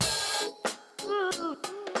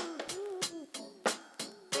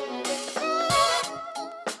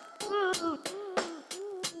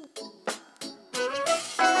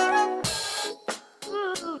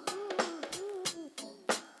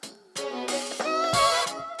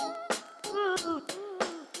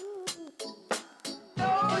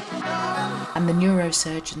And the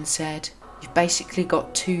neurosurgeon said, you've basically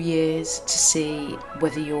got 2 years to see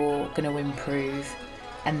whether you're going to improve.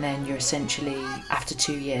 And then you're essentially, after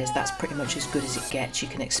 2 years, that's pretty much as good as it gets. You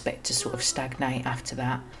can expect to sort of stagnate after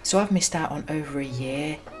that. So I've missed out on over a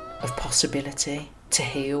year of possibility to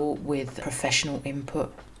heal with professional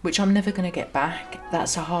input, which I'm never going to get back.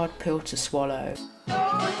 That's a hard pill to swallow.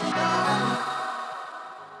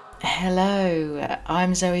 Hello,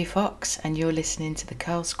 I'm Zoe Fox and you're listening to the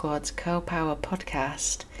Curl Squad's Curl Power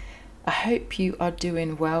podcast. I hope you are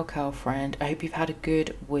doing well, curl friend. I hope you've had a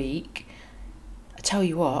good week. I tell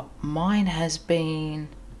you what, mine has been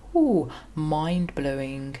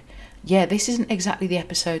mind-blowing. Yeah, this isn't exactly the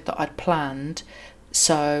episode that I'd planned,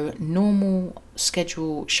 so normal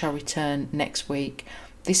schedule shall return next week.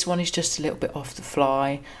 This one is just a little bit off the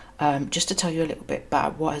fly. Just to tell you a little bit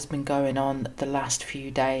about what has been going on the last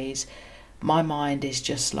few days. My mind is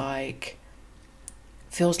just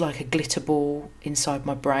feels like a glitter ball inside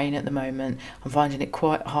my brain at the moment. I'm finding it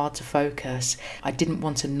quite hard to focus. I didn't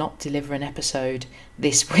want to not deliver an episode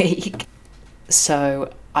this week.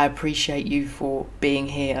 So I appreciate you for being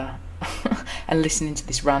here and listening to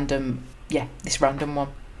this random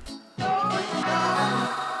one.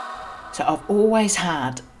 So I've always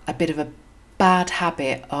had a bit of a bad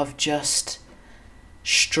habit of just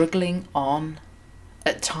struggling on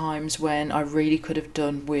at times when I really could have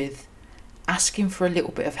done with asking for a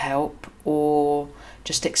little bit of help or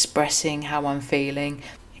just expressing how I'm feeling.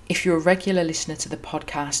 If you're a regular listener to the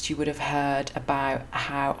podcast, you would have heard about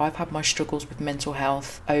how I've had my struggles with mental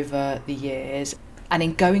health over the years. And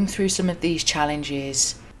in going through some of these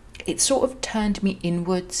challenges, it sort of turned me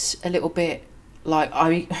inwards a little bit.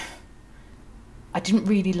 I didn't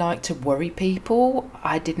really like to worry people.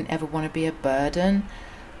 I didn't ever want to be a burden.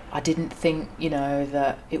 I didn't think,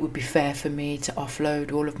 that it would be fair for me to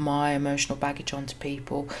offload all of my emotional baggage onto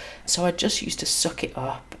people. So I just used to suck it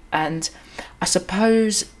up. And I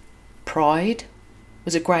suppose pride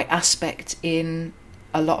was a great aspect in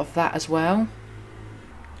a lot of that as well,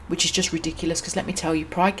 which is just ridiculous because let me tell you,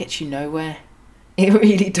 pride gets you nowhere. It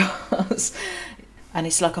really does. And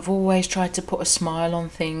it's like I've always tried to put a smile on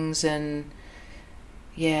things, and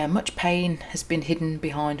yeah, much pain has been hidden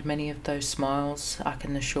behind many of those smiles, I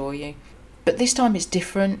can assure you. But this time it's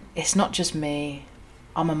different. It's not just me.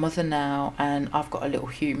 I'm a mother now and I've got a little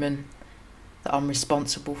human that I'm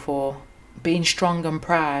responsible for. Being strong and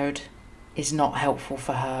proud is not helpful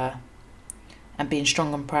for her. And being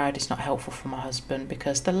strong and proud is not helpful for my husband,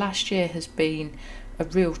 because the last year has been a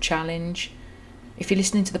real challenge. If you're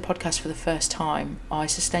listening to the podcast for the first time, I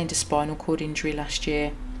sustained a spinal cord injury last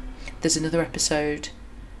year. There's another episode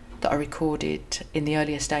that I recorded in the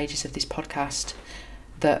earlier stages of this podcast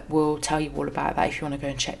that will tell you all about that if you want to go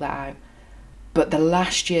and check that out. But the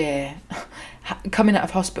last year, coming out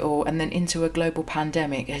of hospital and then into a global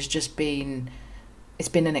pandemic has just been, it's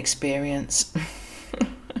been an experience.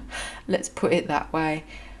 Let's put it that way.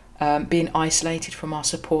 Being isolated from our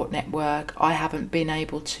support network, I haven't been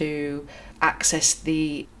able to access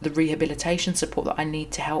the rehabilitation support that I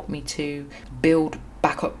need to help me to build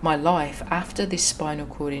back up my life after this spinal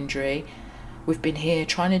cord injury. We've been here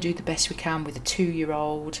trying to do the best we can with a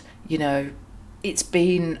 2-year-old. It's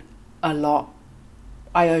been a lot.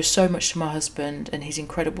 I owe so much to my husband and his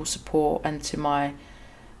incredible support, and to my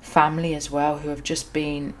family as well, who have just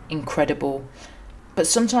been incredible. But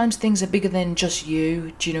sometimes things are bigger than just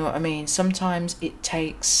you. Do you know what I mean? Sometimes it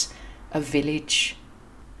takes a village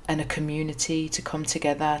and a community to come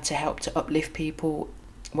together to help to uplift people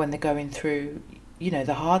when they're going through,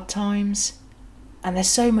 the hard times. And there's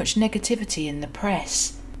so much negativity in the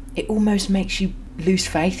press. It almost makes you lose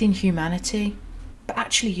faith in humanity. But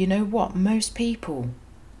actually, you know what? Most people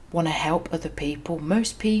want to help other people.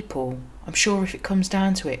 Most people, I'm sure if it comes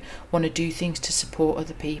down to it, want to do things to support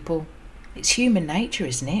other people. It's human nature,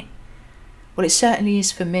 isn't it? Well, it certainly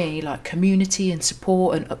is for me, like community and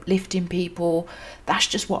support and uplifting people. That's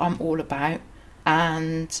just what I'm all about.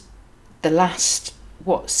 And the last,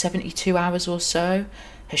 72 hours or so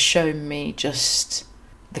has shown me just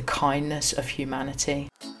the kindness of humanity.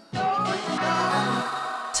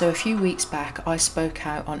 So a few weeks back, I spoke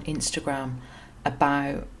out on Instagram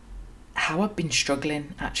about how I've been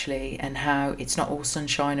struggling, actually, and how it's not all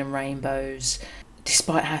sunshine and rainbows,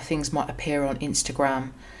 despite how things might appear on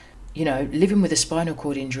Instagram. Living with a spinal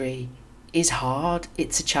cord injury is hard.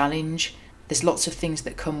 It's a challenge. There's lots of things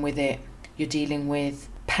that come with it. You're dealing with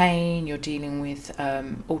pain, you're dealing with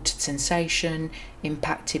altered sensation,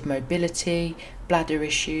 impacted mobility, bladder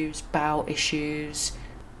issues, bowel issues,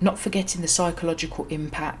 not forgetting the psychological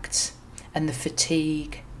impacts and the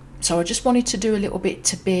fatigue. So I just wanted to do a little bit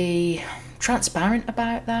to be transparent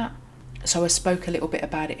about that. So I spoke a little bit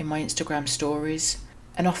about it in my Instagram stories.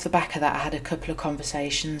 And off the back of that, I had a couple of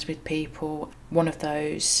conversations with people. One of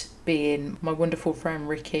those being my wonderful friend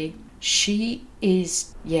Ricky. She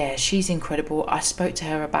is, she's incredible. I spoke to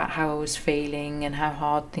her about how I was feeling and how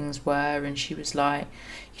hard things were, and she was like,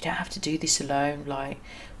 you don't have to do this alone. Like,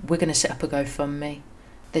 we're going to set up a GoFundMe.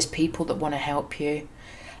 There's people that want to help you.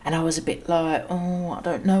 And I was a bit like, oh, I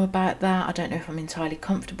don't know about that. I don't know if I'm entirely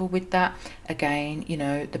comfortable with that. Again,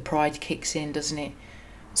 the pride kicks in, doesn't it?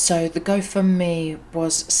 So the GoFundMe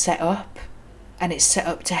was set up, and it's set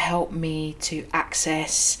up to help me to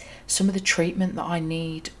access some of the treatment that I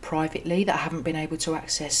need privately that I haven't been able to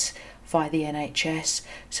access via the NHS.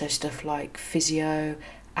 So stuff like physio,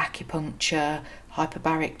 acupuncture,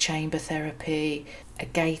 hyperbaric chamber therapy, a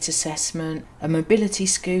gait assessment, a mobility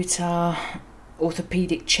scooter,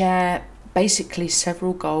 orthopaedic chair. Basically,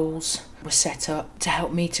 several goals were set up to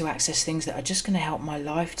help me to access things that are just going to help my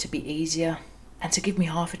life to be easier and to give me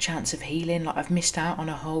half a chance of healing. Like, I've missed out on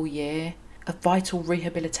a whole year of vital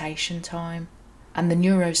rehabilitation time. And the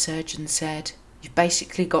neurosurgeon said, you've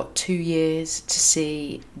basically got 2 years to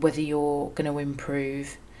see whether you're going to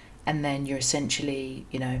improve. And then you're essentially,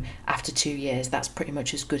 after 2 years, that's pretty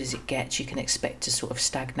much as good as it gets. You can expect to sort of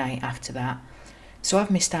stagnate after that. So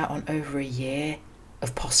I've missed out on over a year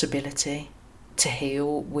of possibility to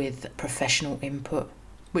heal with professional input,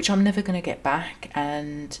 which I'm never going to get back.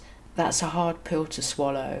 And that's a hard pill to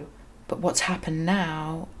swallow. But what's happened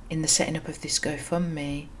now in the setting up of this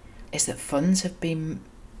GoFundMe is that funds have been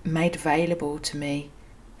made available to me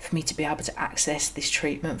for me to be able to access this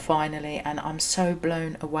treatment finally, and I'm so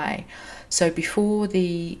blown away. So before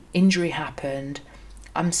the injury happened,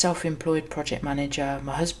 I'm self-employed project manager.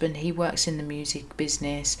 My husband, he works in the music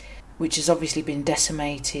business, which has obviously been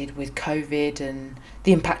decimated with COVID and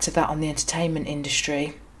the impact of that on the entertainment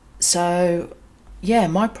industry. So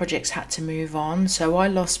my projects had to move on, so I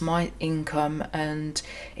lost my income, and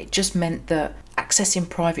it just meant that accessing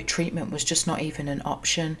private treatment was just not even an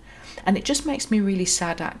option. And it just makes me really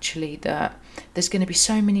sad, actually, that there's going to be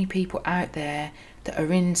so many people out there that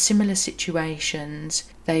are in similar situations.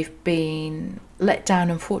 They've been let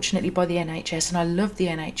down, unfortunately, by the NHS, and I love the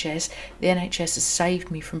NHS. The NHS has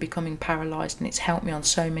saved me from becoming paralysed, and it's helped me on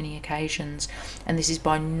so many occasions. And this is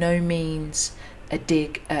by no means a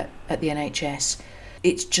dig at the NHS.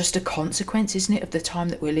 It's just a consequence, isn't it, of the time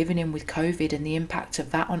that we're living in with COVID and the impact of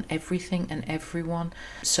that on everything and everyone.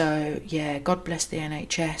 So, God bless the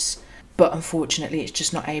NHS. But unfortunately, it's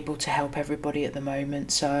just not able to help everybody at the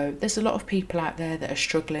moment. So there's a lot of people out there that are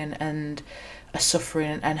struggling and are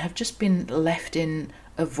suffering and have just been left in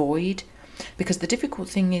a void. Because the difficult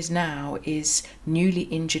thing is now is newly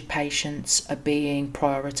injured patients are being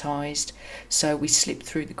prioritised. So we slip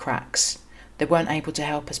through the cracks. They weren't able to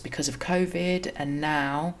help us because of COVID, and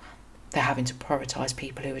now they're having to prioritise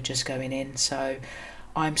people who are just going in. So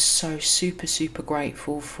I'm so super, super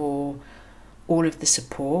grateful for all of the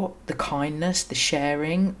support, the kindness, the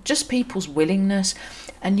sharing, just people's willingness.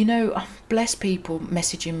 And bless people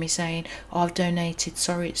messaging me saying, oh, I've donated,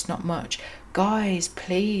 sorry, it's not much. Guys,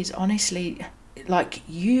 please, honestly,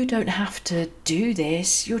 you don't have to do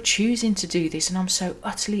this. You're choosing to do this, and I'm so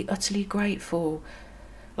utterly, utterly grateful.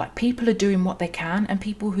 People are doing what they can, and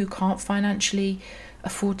people who can't financially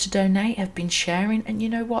afford to donate have been sharing, and you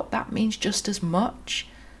know what, that means just as much.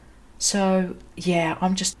 So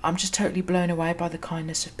I'm just totally blown away by the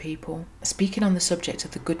kindness of people. Speaking on the subject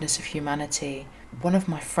of the goodness of humanity, one of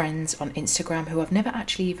my friends on Instagram, who I've never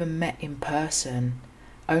actually even met in person,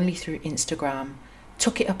 only through Instagram,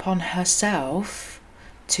 took it upon herself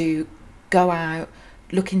to go out,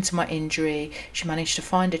 look into my injury. She managed to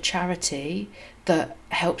find a charity that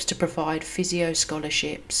helps to provide physio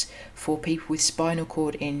scholarships for people with spinal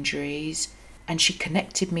cord injuries, and she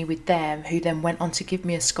connected me with them, who then went on to give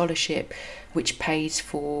me a scholarship which pays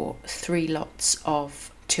for 3 lots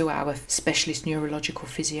of 2-hour specialist neurological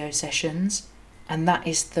physio sessions, and that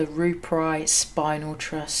is the Rupri Spinal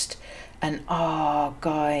Trust. And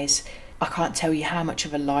guys, I can't tell you how much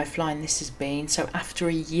of a lifeline this has been. So after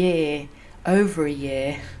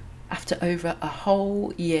over a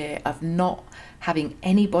whole year of not having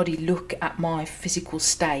anybody look at my physical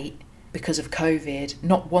state because of COVID,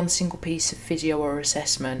 not one single piece of physio or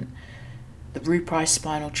assessment, the Rupri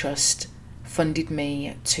Spinal Trust funded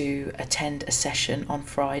me to attend a session on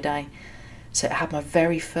Friday. So I had my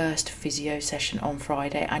very first physio session on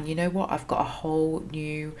Friday, and you know what? I've got a whole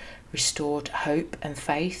new restored hope and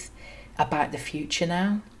faith about the future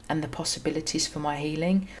now and the possibilities for my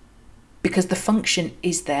healing. Because the function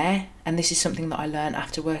is there, and this is something that I learned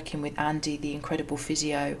after working with Andy, the incredible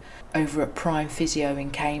physio, over at Prime Physio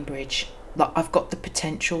in Cambridge. Like, I've got the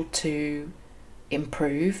potential to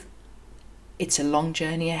improve. It's a long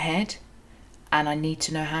journey ahead and I need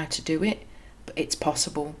to know how to do it, but it's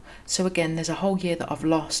possible. So again, there's a whole year that I've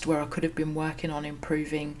lost where I could have been working on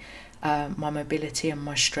improving my mobility and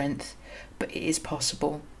my strength, but it is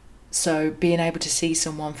possible. So being able to see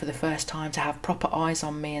someone for the first time, to have proper eyes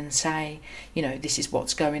on me and say, you know, this is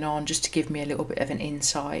what's going on, just to give me a little bit of an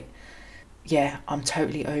insight. Yeah, I'm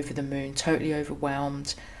totally over the moon, totally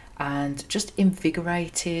overwhelmed and just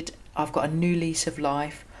invigorated. I've got a new lease of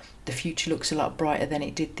life. The future looks a lot brighter than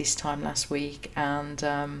it did this time last week. And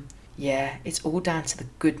yeah, it's all down to the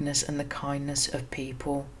goodness and the kindness of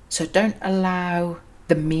people. So don't allow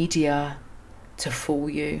the media to fool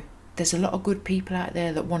you. There's a lot of good people out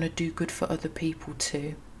there that want to do good for other people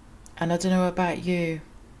too. And I don't know about you,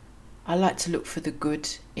 I like to look for the good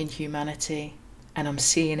in humanity, and I'm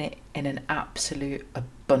seeing it in an absolute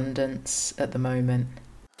abundance at the moment.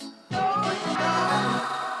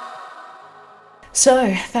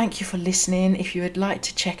 So thank you for listening. If you would like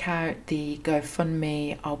to check out the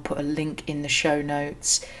GoFundMe, I'll put a link in the show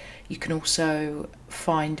notes. You can also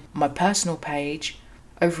find my personal page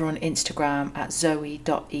over on Instagram at zoe.e.fox,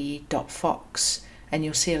 and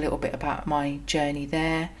you'll see a little bit about my journey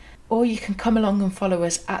there. Or you can come along and follow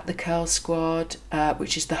us at The Curl Squad,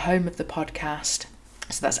 which is the home of the podcast.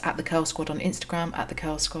 So that's at The Curl Squad on Instagram, at The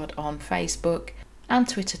Curl Squad on Facebook and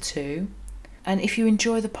Twitter too. And if you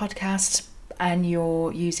enjoy the podcast and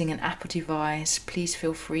you're using an Apple device, please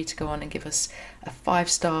feel free to go on and give us a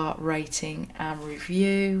 5-star rating and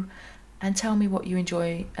review and tell me what you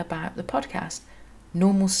enjoy about the podcast.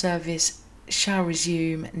 Normal service shall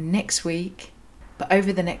resume next week, but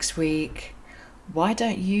over the next week, why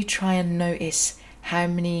don't you try and notice how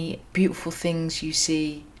many beautiful things you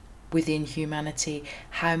see within humanity,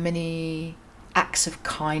 how many acts of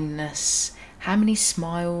kindness, how many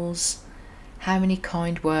smiles, how many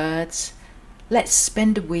kind words. Let's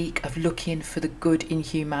spend a week of looking for the good in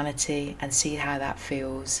humanity and see how that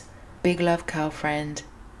feels. Big love, girlfriend.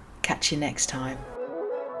 Catch you next time.